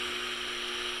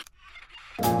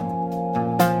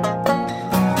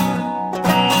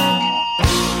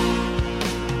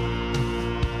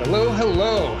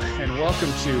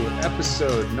welcome to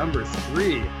episode number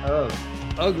 3 of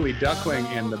Ugly Duckling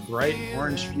and the Bright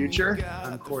Orange Future.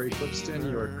 I'm Corey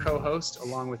Clipston, your co-host,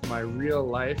 along with my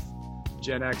real-life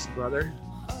Gen X brother,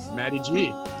 Matty G.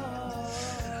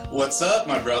 What's up,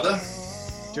 my brother?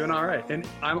 Doing all right, and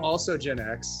I'm also Gen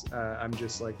X. I'm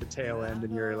just like the tail end,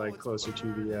 and you're like closer to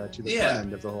the front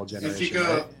end of the whole generation. If you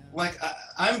go, right?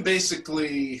 I'm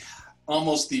basically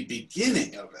almost the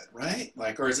beginning of it, right?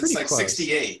 Like, or is it like close.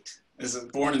 68? Is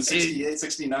it born in 68,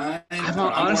 69?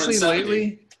 Honestly,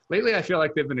 lately I feel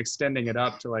like they've been extending it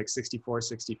up to like 64,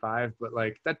 65, but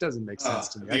like that doesn't make sense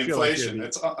to me. The inflation,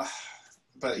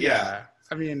 but yeah.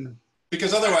 I mean,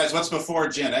 because otherwise, what's before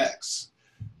Gen X?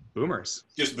 Boomers.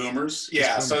 Just boomers?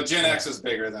 Yeah, boomers. So Gen X is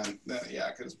bigger than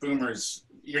because boomers,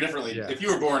 you're differently. Yeah. If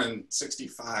you were born in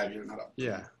 65, you're not a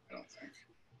boomer, I don't think.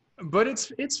 But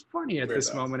it's funny at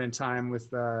this moment in time with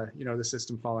the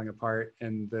system falling apart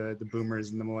and the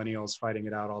boomers and the millennials fighting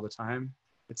it out all the time.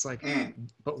 It's like,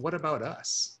 but what about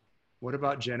us? What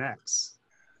about Gen X?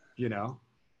 You know?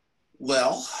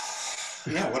 Well,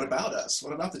 yeah, what about us?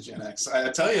 What about the Gen X? I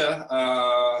tell you,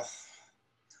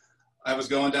 I was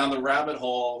going down the rabbit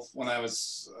hole when I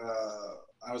was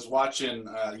watching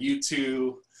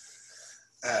U2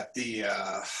 at the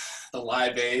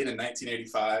Live Aid in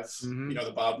 1985. Mm-hmm. You know,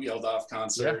 the Bob Geldof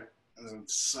concert. Yeah. It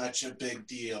was such a big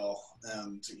deal,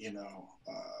 and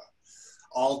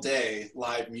all day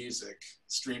live music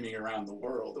streaming around the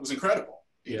world. It was incredible.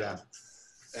 You know?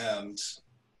 And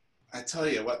I tell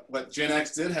you what Gen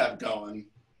X did have going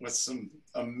was some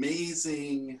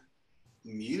amazing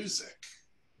music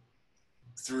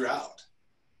throughout,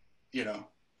 you know.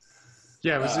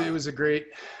 Yeah, it was a great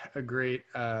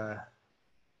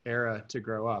era to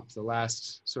grow up. The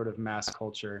last sort of mass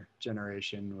culture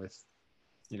generation with,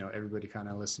 everybody kind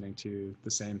of listening to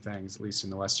the same things, at least in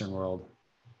the Western world.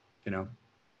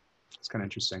 It's kind of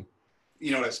interesting.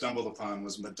 You know what I stumbled upon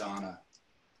was Madonna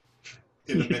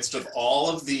in the midst of all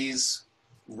of these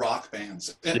rock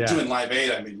bands doing Live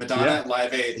Aid. I mean, Madonna at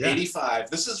Live Aid,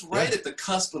 85. This is right at the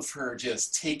cusp of her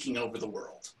just taking over the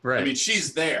world. Right. I mean,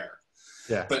 she's there.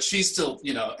 Yeah. But she's still,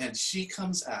 and she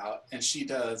comes out and she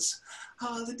does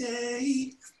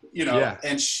Holiday,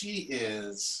 and she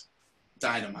is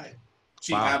dynamite.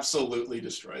 She absolutely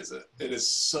destroys it. It is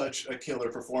such a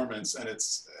killer performance, and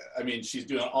she's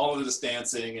doing all of this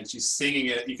dancing and she's singing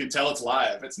it. You can tell it's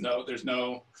live. There's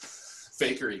no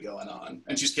fakery going on,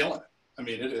 and she's killing it. I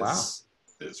mean, it is.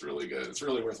 It's really good. It's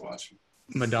really worth watching.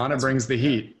 Madonna brings the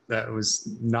heat. That was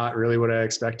not really what I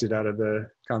expected out of the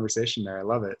conversation there. I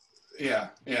love it. Yeah.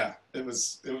 It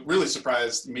really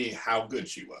surprised me how good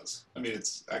she was. I mean,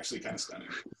 it's actually kind of stunning.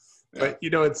 Yeah. But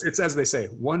it's as they say,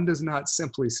 one does not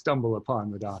simply stumble upon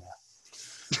Madonna.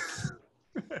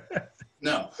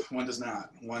 No, one does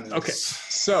not. Okay.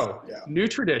 So, new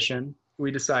tradition.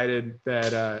 We decided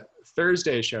that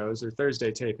Thursday shows or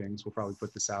Thursday tapings, we'll probably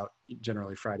put this out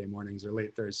generally Friday mornings or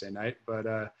late Thursday night, but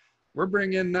we're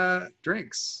bringing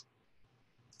drinks.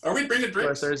 Are we bringing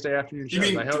drinks? For Thursday afternoon shows.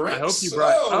 You mean I hope you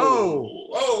brought.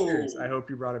 Cheers. I hope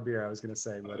you brought a beer. I was going to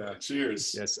say, but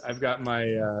cheers. Yes, I've got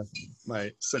my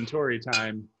my Suntory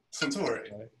time.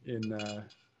 Suntory.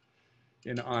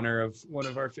 In honor of one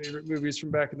of our favorite movies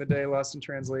from back in the day, Lost in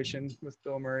Translation with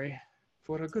Bill Murray.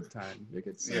 For a good time, make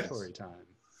it Suntory time.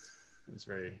 It was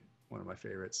one of my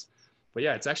favorites. But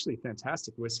yeah, it's actually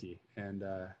fantastic whiskey, and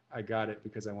I got it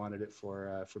because I wanted it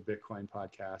for Bitcoin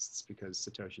podcasts, because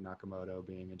Satoshi Nakamoto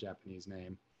being a Japanese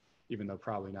name, even though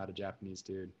probably not a Japanese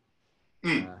dude,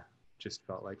 just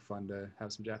felt like fun to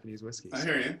have some Japanese whiskeys. I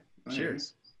hear you.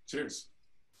 Cheers. Cheers.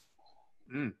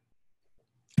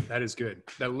 That is good.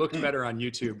 That looked better on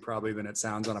YouTube probably than it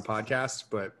sounds on a podcast,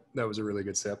 but that was a really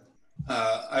good sip.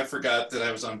 I forgot that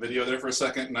I was on video there for a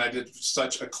second, and I did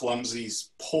such a clumsy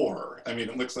pour. I mean,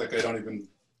 it looks like I don't even,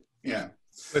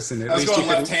 Listen, I was going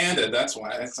left-handed, that's why.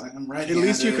 I'm right-handed. At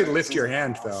least you could lift your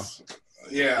hand, though.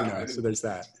 Yeah. So there's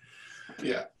that.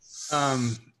 Yeah.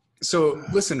 So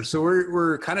listen,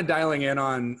 we're kind of dialing in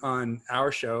on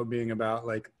our show being about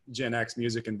like Gen X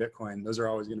music and Bitcoin. Those are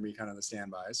always going to be kind of the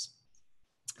standbys.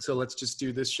 So let's just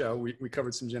do this show. We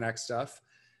covered some Gen X stuff.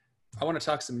 I want to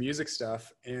talk some music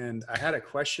stuff, and I had a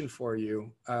question for you,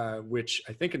 which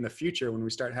I think in the future, when we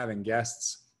start having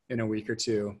guests in a week or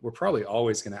two, we're probably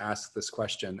always going to ask this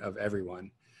question of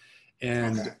everyone.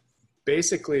 And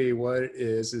basically what it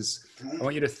is I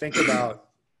want you to think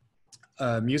about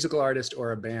a musical artist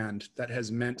or a band that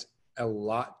has meant a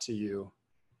lot to you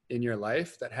in your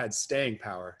life, that had staying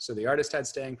power. So the artist had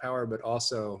staying power, but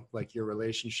also like your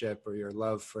relationship or your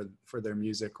love for their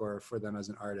music or for them as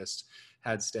an artist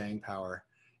had staying power.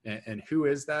 And who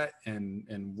is that?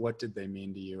 And what did they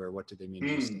mean to you, or what did they mean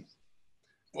to you?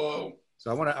 Whoa. So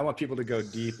I want people to go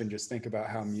deep and just think about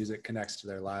how music connects to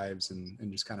their lives,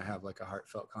 and just kind of have like a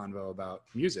heartfelt convo about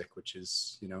music, which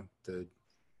is, you know,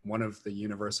 one of the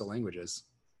universal languages.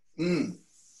 Mm.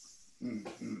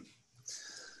 Mm-hmm.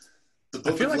 The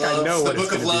Book of Love, the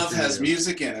Book of Love has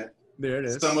music in it. There it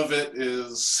is. Some of it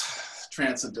is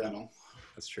transcendental.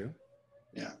 That's true.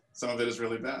 Yeah. Some of it is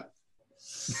really bad.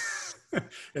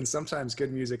 And sometimes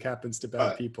good music happens to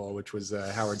bad people, which was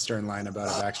a Howard Stern line about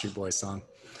a Backstreet Boys song.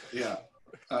 Yeah.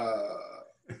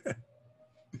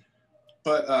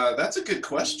 But that's a good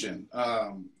question.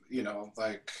 You know,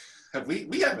 like,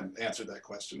 we haven't answered that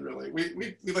question really.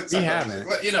 We haven't.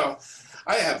 But, you know,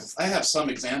 I have some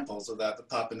examples of that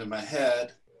pop into my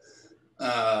head.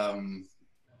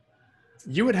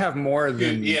 You would have more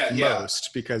than most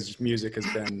because music has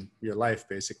been your life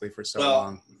basically for so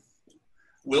long.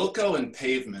 Wilco and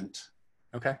Pavement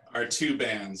are two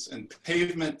bands, and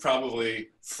Pavement probably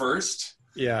first.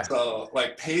 Yeah. So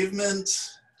like Pavement,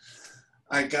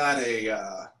 I got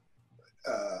a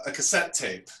cassette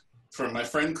tape from my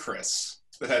friend Chris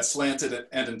that had Slanted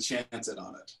and Enchanted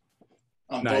on it.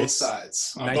 On both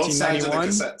sides. On both sides of the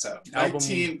cassette tape.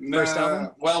 First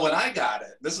album? Well, when I got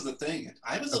it, this is the thing.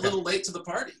 I was a little late to the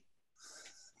party.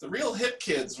 The real hip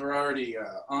kids were already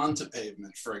onto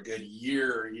Pavement for a good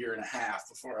year and a half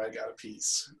before I got a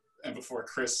piece, and before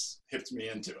Chris hipped me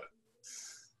into it.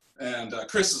 And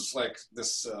Chris is like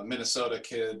this Minnesota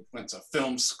kid, went to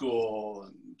film school,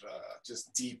 and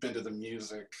just deep into the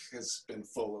music, has been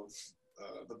full of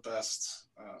the best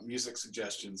music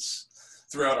suggestions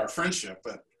throughout our friendship.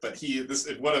 But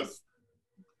one of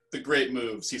the great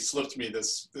moves, he slipped me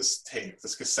this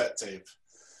cassette tape,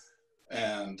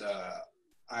 and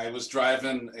I was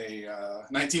driving a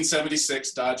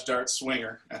 1976 Dodge Dart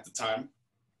Swinger at the time,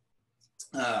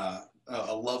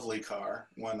 a lovely car,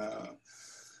 one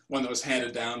that was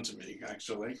handed down to me,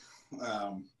 actually.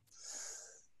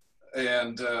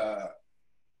 And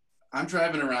I'm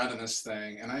driving around in this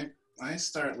thing, and I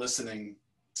start listening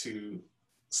to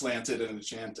Slanted and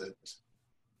Enchanted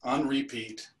on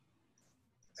repeat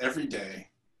every day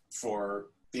for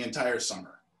the entire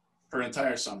summer,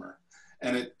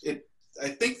 And I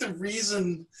think the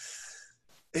reason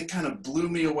it kind of blew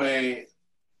me away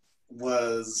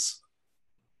was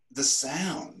the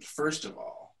sound, first of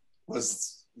all,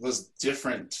 was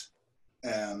different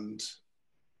and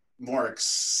more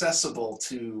accessible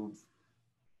to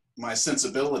my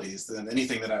sensibilities than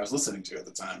anything that I was listening to at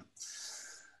the time.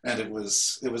 And it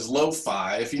was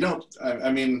lo-fi. If you don't,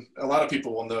 I mean, a lot of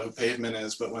people will know who Pavement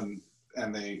is, but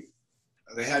they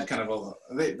had kind of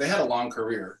they had a long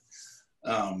career,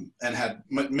 and had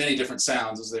many different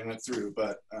sounds as they went through.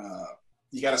 But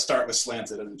you got to start with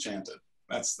Slanted and Enchanted.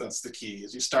 That's the key.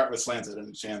 Is you start with Slanted and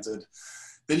Enchanted,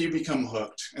 then you become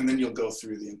hooked, and then you'll go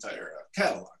through the entire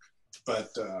catalog.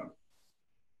 But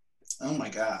oh my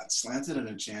God, Slanted and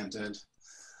Enchanted.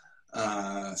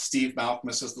 Steve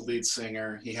Malkmus is the lead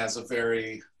singer. He has a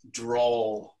very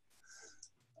droll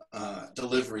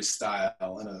delivery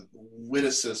style and a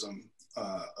witticism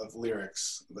of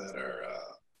lyrics that are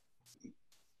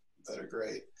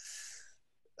great.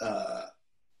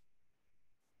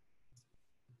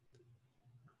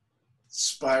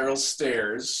 Spiral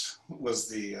Stairs was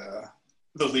the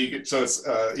lead. So it's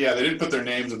they didn't put their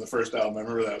names in the first album. I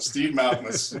remember that. Steve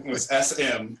Malkmus was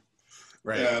SM,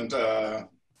 right, and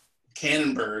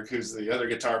Cannonberg, who's the other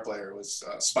guitar player, was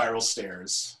Spiral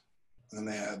Stairs. And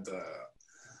then they had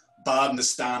Bob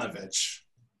Nastanovich,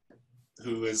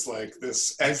 who is like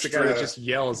this extra. He's the guy that just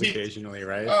yells occasionally,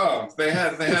 right? Oh, they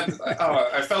had.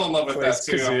 I fell in love with that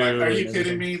too. I'm like, are you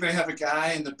kidding me? They have a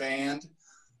guy in the band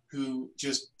who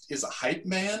just is a hype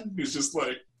man, who's just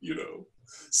like, you know,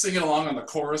 singing along on the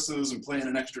choruses and playing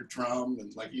an extra drum,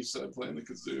 and like you said, playing the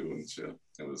kazoo and shit.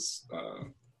 It was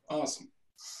awesome.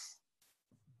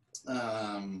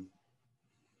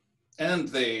 And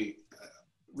they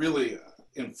really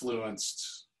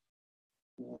influenced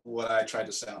what I tried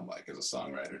to sound like as a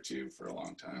songwriter too for a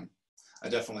long time. I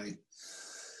definitely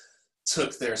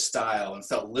took their style and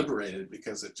felt liberated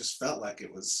because it just felt like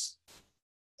it was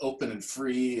open and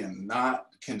free and not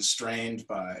constrained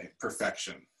by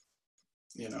perfection,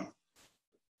 you know,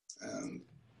 and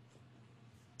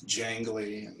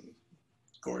jangly and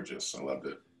gorgeous. I loved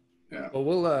it. Yeah.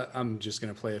 Well, I'm just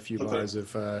going to play a few bars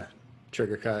of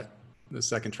Trigger Cut, the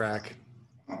second track.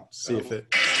 Oh, see if it...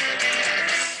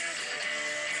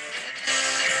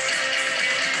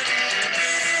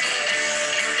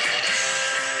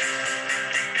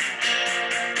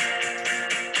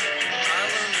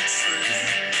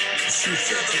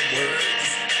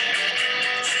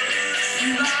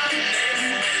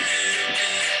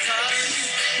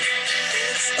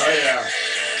 Oh yeah,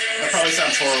 that probably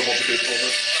sounds horrible to people,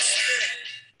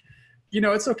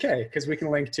 but it's okay because we can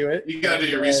link to it. You gotta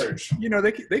do your research.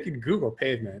 They can Google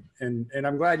Pavement, and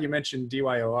I'm glad you mentioned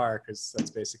DYOR because that's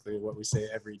basically what we say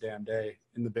every damn day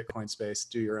in the Bitcoin space.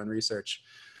 Do your own research.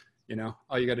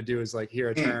 All you got to do is like hear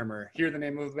a term or hear the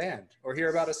name of a band or hear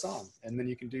about a song, and then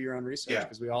you can do your own research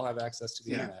because we all have access to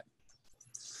the internet.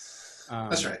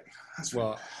 That's right.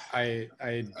 Well, I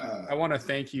want to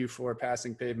thank you for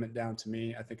passing Pavement down to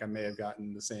me. I think I may have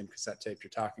gotten the same cassette tape you're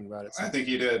talking about. I think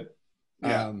you did.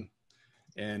 Yeah.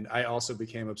 And I also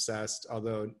became obsessed,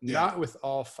 although not with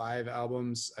all 5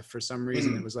 albums. For some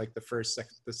reason, it was like the first,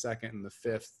 the second, and the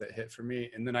 5th that hit for me.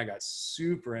 And then I got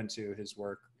super into his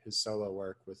work, his solo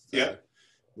work with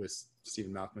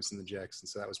Stephen Malkmus and the Jicks. And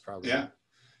so that was probably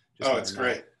it's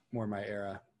great. More my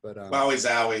era. But Wowie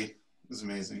Zowie was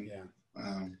amazing.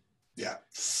 Yeah.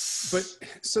 But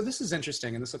so this is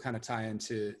interesting, and this will kind of tie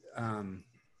into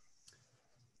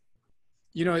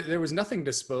there was nothing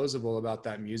disposable about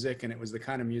that music, and it was the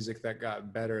kind of music that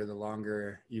got better the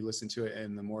longer you listen to it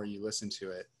and the more you listen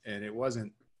to it. And it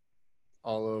wasn't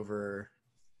all over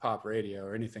pop radio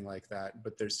or anything like that,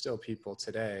 but there's still people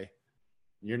today.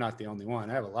 You're not the only one.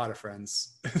 I have a lot of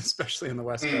friends, especially in the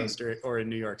West Coast or in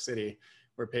New York City,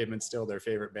 where Pavement's still their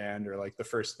favorite band, or like the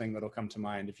first thing that'll come to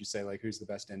mind if you say like, who's the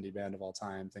best indie band of all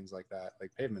time, things like that.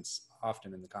 Like Pavement's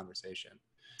often in the conversation.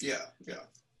 Yeah.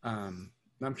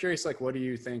 I'm curious, like, what do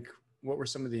you think, what were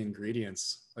some of the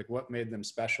ingredients? Like what made them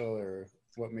special, or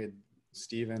what made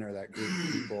Steven or that group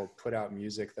of people put out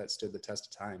music that stood the test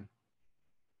of time?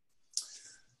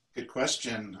 Good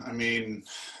question. I mean,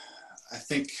 I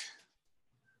think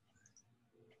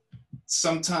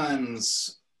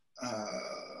sometimes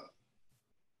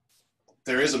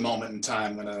there is a moment in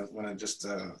time when I just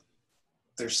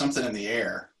there's something in the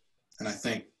air, and I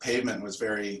think Pavement was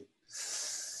very,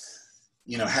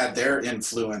 had their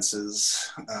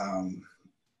influences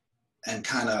and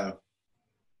kind of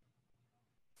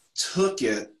took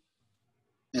it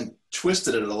and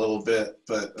twisted it a little bit,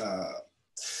 but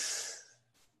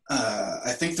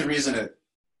I think the reason it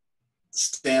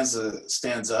stands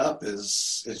up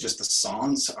is just the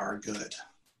songs are good.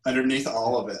 Underneath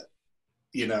all of it,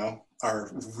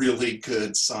 are really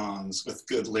good songs with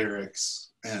good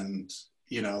lyrics, and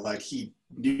like he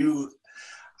knew.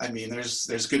 I mean,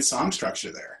 there's good song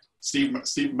structure there. Steve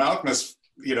Malkmus,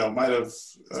 might have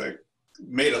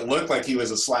made it look like he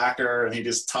was a slacker and he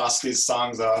just tossed these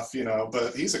songs off,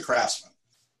 but he's a craftsman,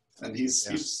 and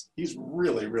he's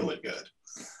really, really good.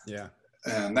 Yeah.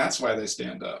 And that's why they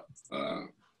stand up.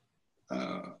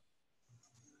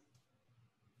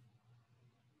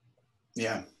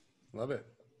 Yeah. Love it.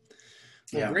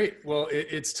 Well, great. Well,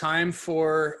 it's time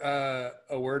for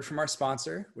a word from our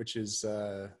sponsor, which is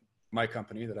my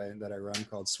company that I run,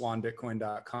 called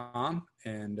swanbitcoin.com.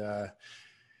 And,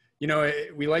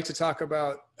 we like to talk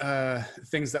about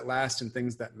things that last and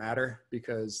things that matter,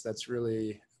 because that's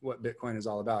really what Bitcoin is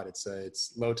all about.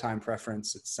 It's low time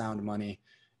preference. It's sound money.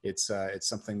 It's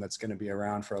something that's going to be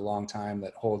around for a long time,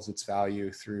 that holds its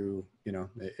value through,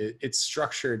 it's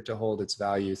structured to hold its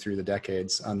value through the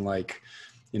decades, unlike,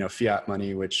 fiat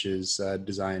money, which is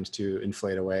designed to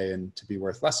inflate away and to be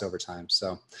worth less over time.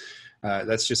 So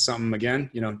that's just something, again,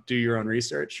 do your own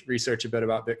research a bit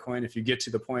about Bitcoin. If you get to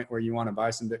the point where you want to buy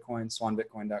some Bitcoin,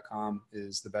 swanbitcoin.com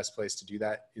is the best place to do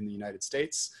that in the United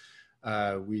States.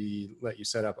 We let you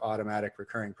set up automatic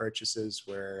recurring purchases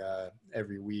where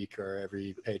every week or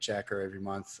every paycheck or every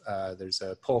month, there's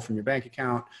a pull from your bank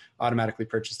account, automatically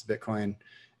purchase the Bitcoin,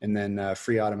 and then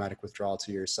free automatic withdrawal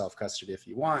to your self-custody if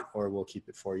you want, or we'll keep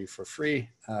it for you for free,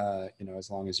 as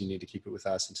long as you need to keep it with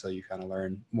us until you kind of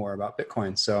learn more about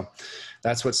Bitcoin. So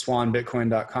that's what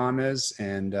swanbitcoin.com is.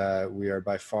 And we are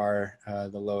by far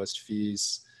the lowest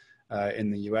fees in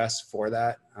the US for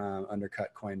that, undercut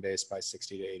Coinbase by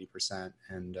 60 to 80%,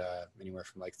 and anywhere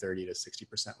from like 30 to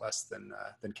 60% less than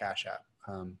Cash App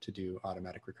to do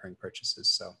automatic recurring purchases.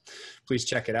 So please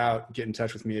check it out. Get in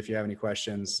touch with me if you have any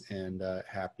questions, and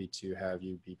happy to have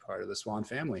you be part of the Swan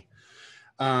family.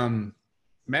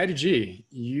 Maddie G,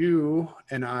 you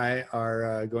and I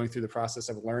are going through the process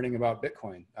of learning about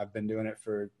Bitcoin. I've been doing it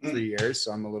for 3 years,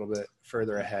 so I'm a little bit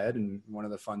further ahead. And one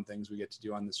of the fun things we get to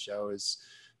do on this show is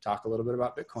talk a little bit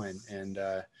about Bitcoin. And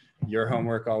your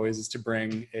homework always is to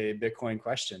bring a Bitcoin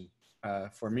question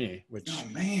for me, which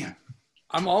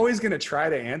I'm always going to try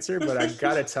to answer, but I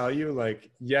got to tell you,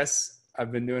 yes,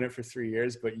 I've been doing it for 3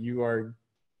 years, but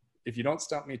if you don't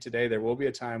stump me today, there will be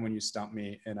a time when you stump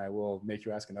me, and I will make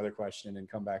you ask another question and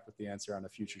come back with the answer on a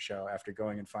future show after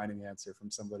going and finding the answer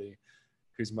from somebody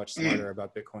who's much smarter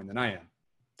about Bitcoin than I am.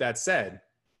 That said,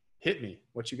 hit me.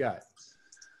 What you got?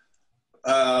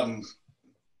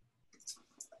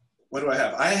 What do I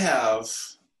have? I have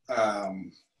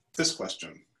this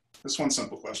question. This one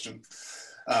simple question.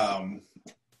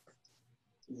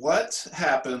 What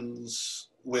happens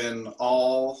when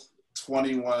all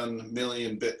 21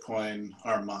 million Bitcoin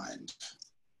are mined?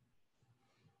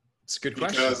 It's a good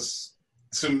question. Because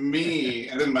to me,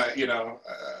 and then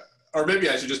or maybe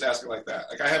I should just ask it like that.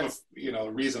 Like I have a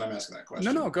reason I'm asking that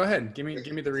question. No, go ahead. Give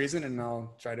me the reason, and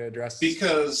I'll try to address.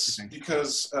 Because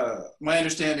my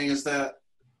understanding is that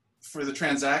for the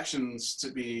transactions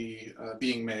to be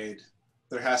being made,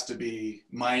 there has to be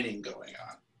mining going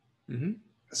on. Mm-hmm.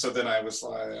 So then I was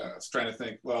trying to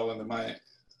think, well,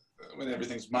 when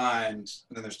everything's mined,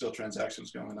 and then there's still transactions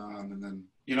going on, and then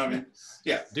you know what I mean?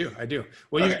 Yeah, I do.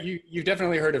 Well, okay. you've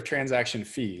definitely heard of transaction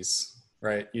fees,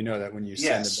 right? You know that when you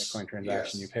send a Bitcoin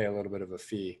transaction, you pay a little bit of a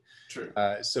fee. True.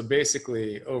 So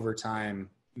basically, over time,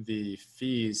 the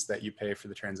fees that you pay for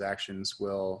the transactions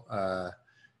will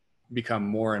become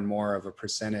more and more of a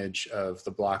percentage of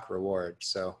the block reward.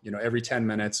 So every 10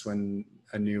 minutes, when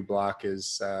a new block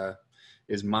is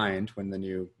mined, when the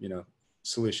new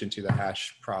solution to the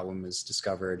hash problem is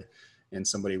discovered, and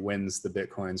somebody wins the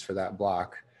Bitcoins for that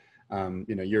block,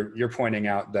 you're pointing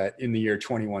out that in the year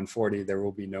 2140 there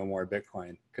will be no more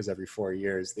Bitcoin, because every 4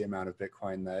 years the amount of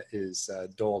Bitcoin that is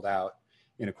doled out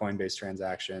in a Coinbase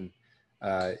transaction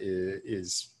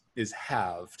is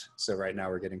halved. So right now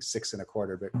we're getting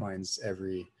 6.25 Bitcoins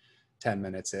every 10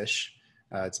 minutes ish.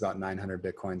 It's about 900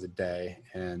 Bitcoins a day.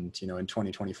 And, in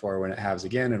 2024, when it halves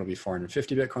again, it'll be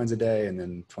 450 Bitcoins a day. And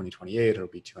then 2028, it'll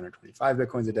be 225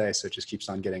 Bitcoins a day. So it just keeps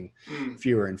on getting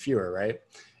fewer and fewer, right?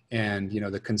 And,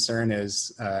 the concern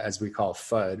is, as we call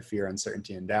FUD, fear,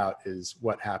 uncertainty, and doubt, is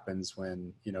what happens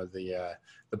when, the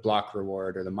block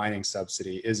reward or the mining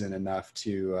subsidy isn't enough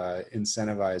to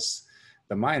incentivize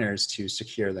the miners to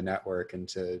secure the network and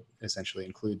to essentially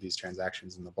include these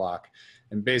transactions in the block.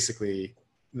 And basically,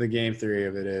 the game theory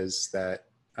of it is that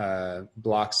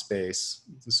block space,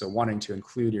 so wanting to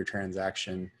include your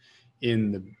transaction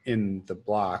in the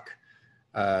block,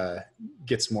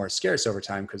 gets more scarce over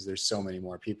time because there's so many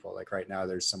more people. Like right now,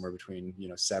 there's somewhere between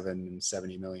 7 and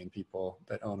 70 million people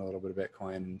that own a little bit of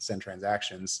Bitcoin and send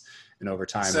transactions, and over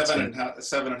time, seven and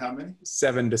how many?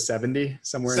 7 to 70,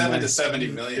 somewhere. 7 to 70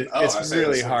 million. It's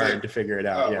really hard to figure it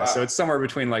out. Wow. So it's somewhere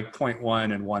between like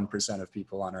 0.1 and 1% of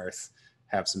people on Earth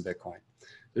have some Bitcoin.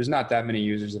 There's not that many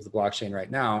users of the blockchain right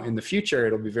now. In the future,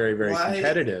 it'll be very, very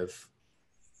competitive.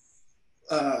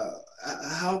 How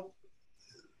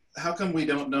come we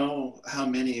don't know how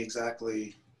many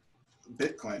exactly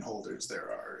Bitcoin holders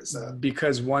there are? Is that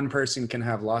because one person can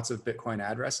have lots of Bitcoin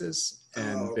addresses,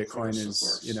 and Bitcoin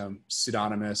is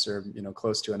pseudonymous or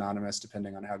close to anonymous,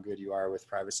 depending on how good you are with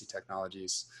privacy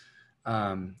technologies.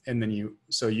 And then you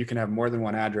can have more than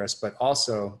one address, but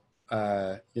also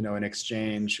an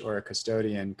exchange or a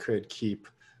custodian could keep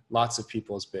lots of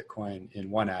people's Bitcoin in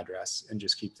one address and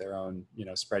just keep their own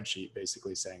spreadsheet,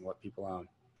 basically saying what people own.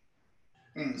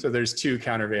 So there's two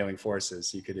countervailing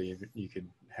forces. You could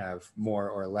have more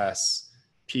or less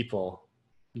people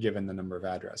given the number of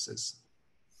addresses.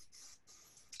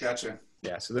 Gotcha.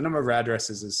 Yeah. So the number of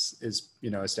addresses is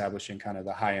establishing kind of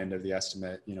the high end of the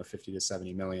estimate, 50 to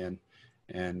 70 million.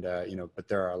 And, but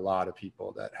there are a lot of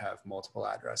people that have multiple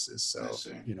addresses. So,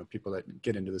 people that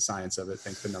get into the science of it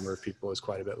think the number of people is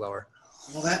quite a bit lower.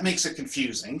 Well, that makes it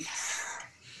confusing.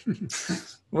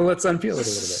 Well, let's unpeel it a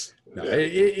little bit. No,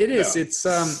 it is. No. It's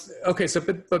okay. So,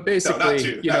 but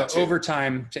basically, over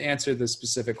time, to answer the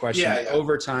specific question,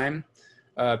 over time,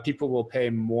 people will pay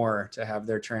more to have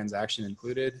their transaction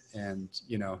included. And,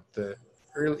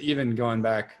 even going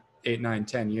back 8, 9,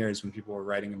 10 years when people were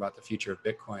writing about the future of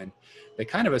Bitcoin, they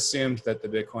kind of assumed that the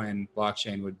Bitcoin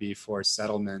blockchain would be for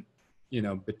settlement,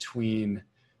 between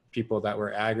people that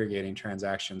were aggregating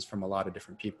transactions from a lot of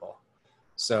different people.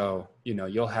 So,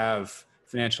 you'll have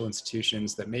financial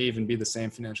institutions that may even be the same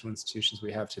financial institutions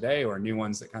we have today, or new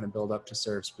ones that kind of build up to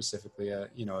serve specifically a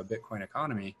Bitcoin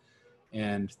economy.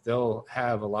 And they'll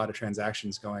have a lot of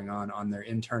transactions going on their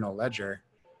internal ledger,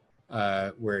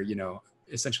 where,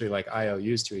 essentially like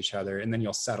IOUs to each other, and then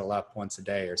you'll settle up once a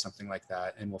day or something like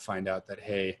that. And we'll find out that,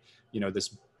 hey,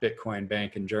 this Bitcoin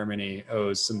bank in Germany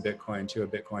owes some Bitcoin to a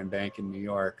Bitcoin bank in New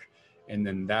York. And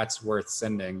then that's worth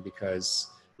sending because,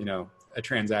 a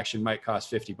transaction might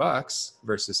cost $50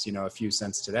 versus, a few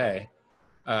cents today.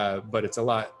 But it's a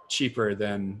lot cheaper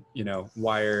than,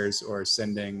 wires or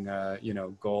sending,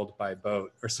 gold by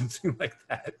boat or something like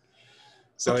that.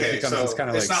 So it becomes this kind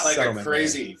of it's not like a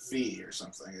crazy fee or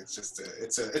something. It's just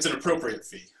it's an appropriate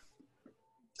fee.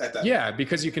 Yeah,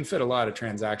 because you can fit a lot of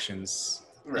transactions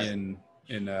in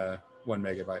a 1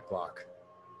 megabyte block.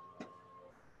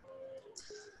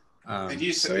 And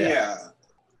you said, yeah.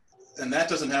 And that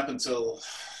doesn't happen until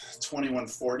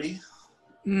 2140,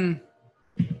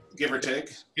 give or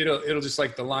take. It'll just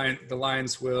like the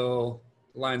lines will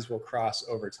cross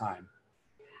over time.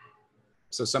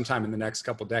 So sometime in the next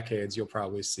couple decades, you'll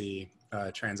probably see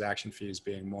transaction fees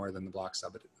being more than the block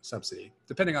subsidy,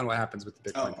 depending on what happens with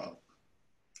the Bitcoin. Oh,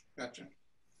 gotcha.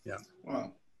 Yeah.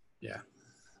 Wow. Yeah.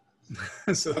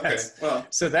 So that's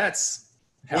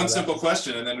one simple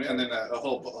question, and then a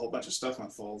whole bunch of stuff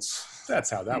unfolds. That's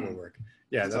how that will work.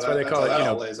 Yeah, that's why they call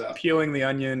it, peeling the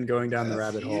onion, going down the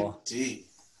rabbit hole.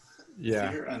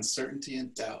 Yeah. Fear, uncertainty,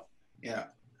 and doubt. Yeah.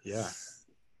 Yeah.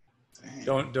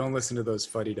 Dang. Don't listen to those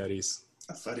fuddy-duddies.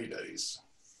 Fuddy-duddies.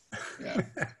 Yeah.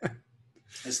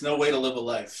 It's no way to live a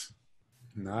life.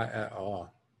 Not at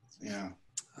all. Yeah.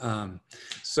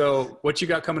 So what you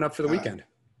got coming up for the weekend?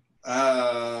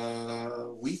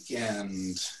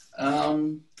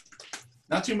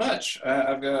 Not too much.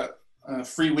 I've got a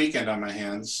free weekend on my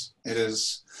hands. It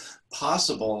is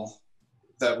possible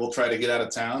that we'll try to get out of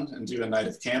town and do a night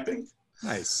of camping.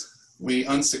 Nice. We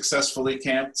unsuccessfully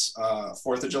camped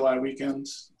 4th of July weekend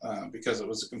because it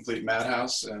was a complete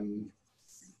madhouse. And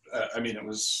it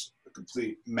was a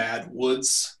complete mad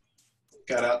woods.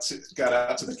 Got out to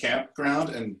the campground,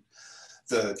 and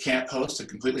the camp host had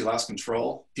completely lost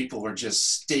control. People were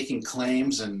just staking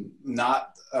claims and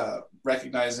not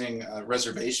recognizing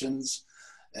reservations.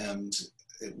 And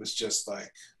it was just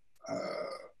like,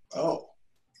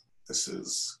 this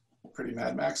is pretty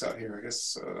Mad Max out here.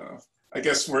 I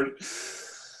guess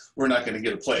we're not going to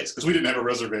get a place because we didn't have a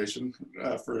reservation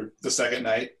for the second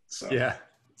night. So yeah.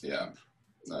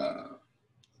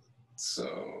 So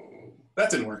that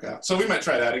didn't work out. So we might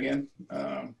try that again.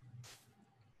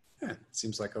 It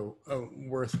seems like a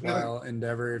worthwhile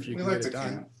endeavor if you can get it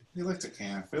done. We like to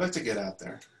camp. We like to get out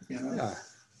there. Yeah.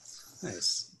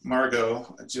 Nice.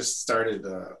 Margot just got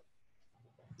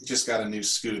a new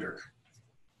scooter.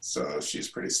 So she's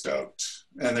pretty stoked.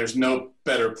 And there's no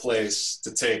better place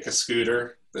to take a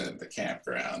scooter than the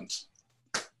campground.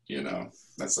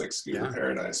 That's like scooter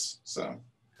paradise. So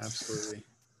absolutely.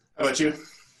 How about you?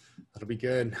 That'll be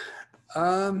good.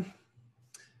 I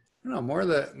don't know, more of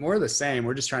the same.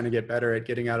 We're just trying to get better at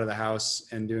getting out of the house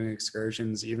and doing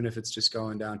excursions, even if it's just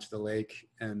going down to the lake.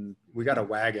 And we got a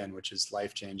wagon, which is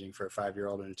life-changing for a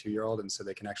 5-year-old and a 2-year-old. And so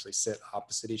they can actually sit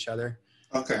opposite each other.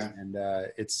 Okay. And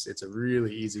it's a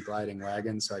really easy gliding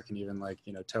wagon. So I can even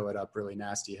tow it up really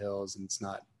nasty hills, and it's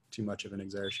not too much of an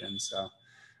exertion. So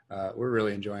we're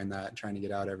really enjoying that, trying to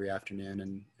get out every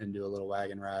afternoon and do a little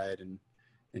wagon ride and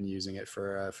using it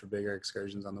for bigger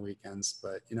excursions on the weekends.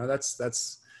 But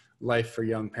that's life for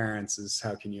young parents, is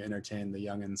how can you entertain the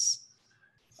youngins?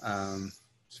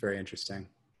 It's very interesting.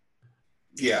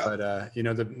 Yeah. But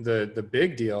the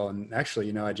big deal, and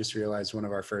actually, I just realized one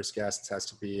of our first guests has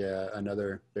to be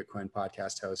another Bitcoin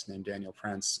podcast host named Daniel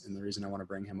Prince. And the reason I want to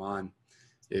bring him on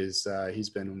is he's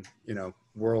been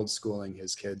world schooling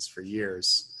his kids for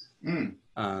years.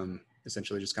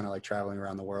 Essentially just kind of like traveling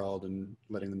around the world and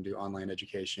letting them do online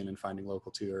education and finding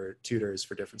local tutors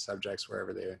for different subjects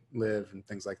wherever they live and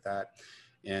things like that.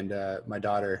 And my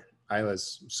daughter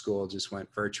Isla's school just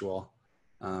went virtual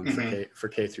for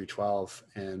K through 12,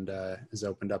 and has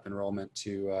opened up enrollment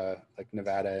to like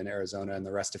Nevada and Arizona and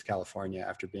the rest of California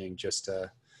after being just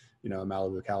a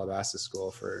Malibu, Calabasas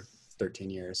school for 13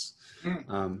 years.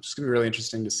 It's gonna be really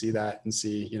interesting to see that and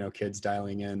see kids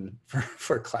dialing in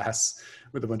for class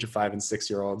with a bunch of 5 and 6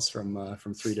 year olds from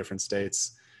 3 different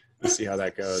states, and see how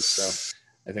that goes. So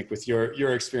I think with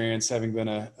your experience, having been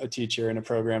a teacher and a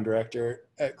program director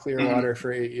at Clearwater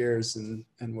for 8 years, and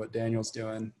what Daniel's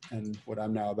doing and what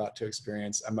I'm now about to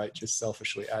experience, I might just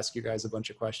selfishly ask you guys a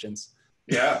bunch of questions.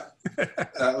 Yeah,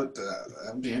 that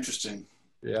would be interesting.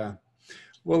 Yeah.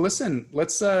 Well, listen,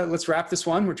 let's wrap this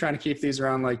one. We're trying to keep these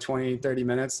around like 20, 30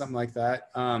 minutes, something like that.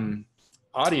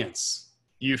 Audience,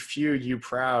 you few, you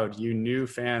proud, you new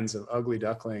fans of Ugly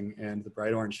Duckling and the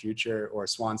Bright Orange Future or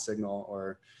Swan Signal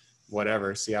or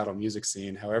whatever, Seattle music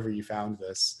scene, however you found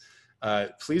this,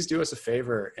 please do us a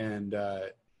favor. And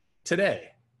today,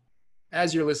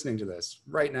 as you're listening to this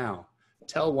right now,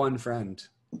 tell one friend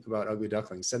about Ugly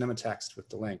Duckling. Send them a text with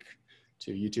the link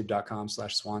to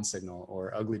youtube.com/swansignal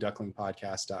or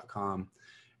uglyducklingpodcast.com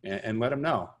and let them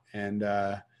know. And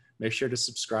make sure to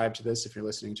subscribe to this if you're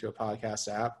listening to a podcast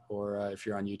app, or if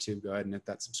you're on YouTube, go ahead and hit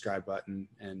that subscribe button,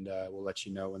 and we'll let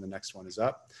you know when the next one is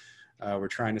up. We're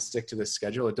trying to stick to this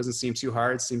schedule. It doesn't seem too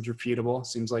hard. It seems repeatable.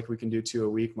 Seems like we can do 2 a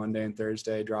week, Monday and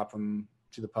Thursday, drop them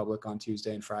to the public on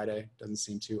Tuesday and Friday. Doesn't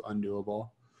seem too undoable.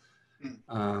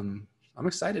 I'm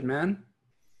excited, man.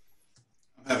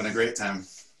 I'm having a great time.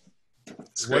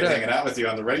 It's great hanging out with you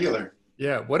on the regular.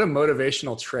 Yeah, what a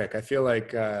motivational trick. I feel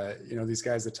like, these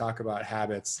guys that talk about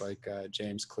habits like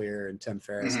James Clear and Tim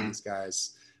Ferriss and these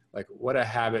guys, like what a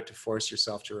habit to force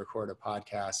yourself to record a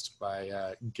podcast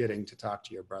by getting to talk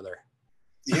to your brother.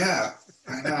 Yeah,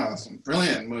 I know. It's a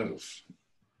brilliant move.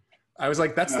 I was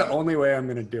like, that's the only way I'm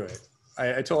going to do it.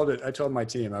 I told my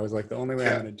team, I was like, the only way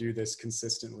I'm going to do this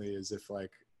consistently is if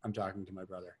like I'm talking to my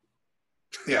brother.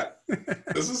 Yeah,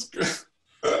 this is good.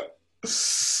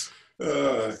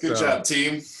 Good job,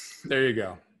 team. There you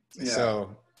go. Yeah.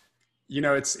 So,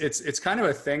 it's kind of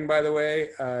a thing, by the way,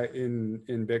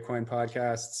 in Bitcoin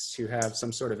podcasts to have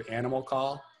some sort of animal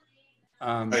call.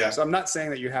 So I'm not saying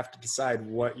that you have to decide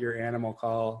what your animal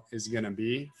call is going to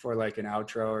be for like an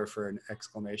outro or for an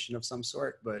exclamation of some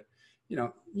sort, but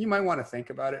you might want to think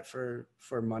about it for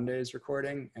Monday's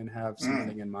recording and have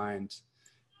something in mind.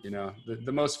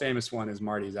 The most famous one is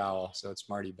Marty's owl. So it's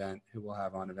Marty Bent, who we'll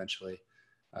have on eventually.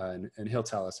 And he'll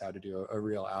tell us how to do a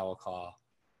real owl call.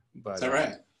 But, is that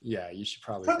right? Yeah, you should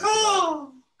probably.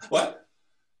 What?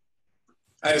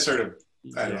 I just heard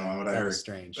I don't know what I heard. That was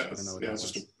strange. I don't know what that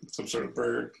was. Just some sort of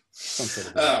bird. Some sort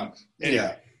of bird.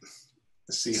 Anyway,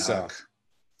 the Seahawk.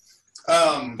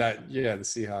 The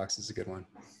Seahawks is a good one.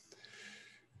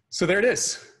 So there it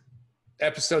is.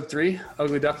 Episode 3,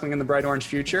 Ugly Duckling in the Bright Orange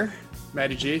Future.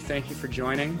 Matty G, thank you for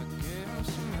joining.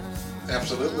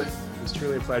 Absolutely. It was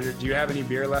truly a pleasure. Do you have any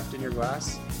beer left in your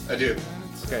glass? I do.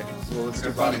 Okay, well, let's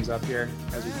do bottoms up here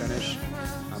as we finish.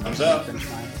 Thumbs up. Finish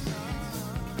mine.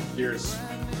 Cheers.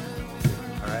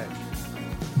 All right.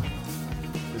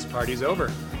 This party's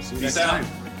over. See you next time.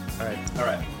 All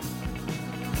right.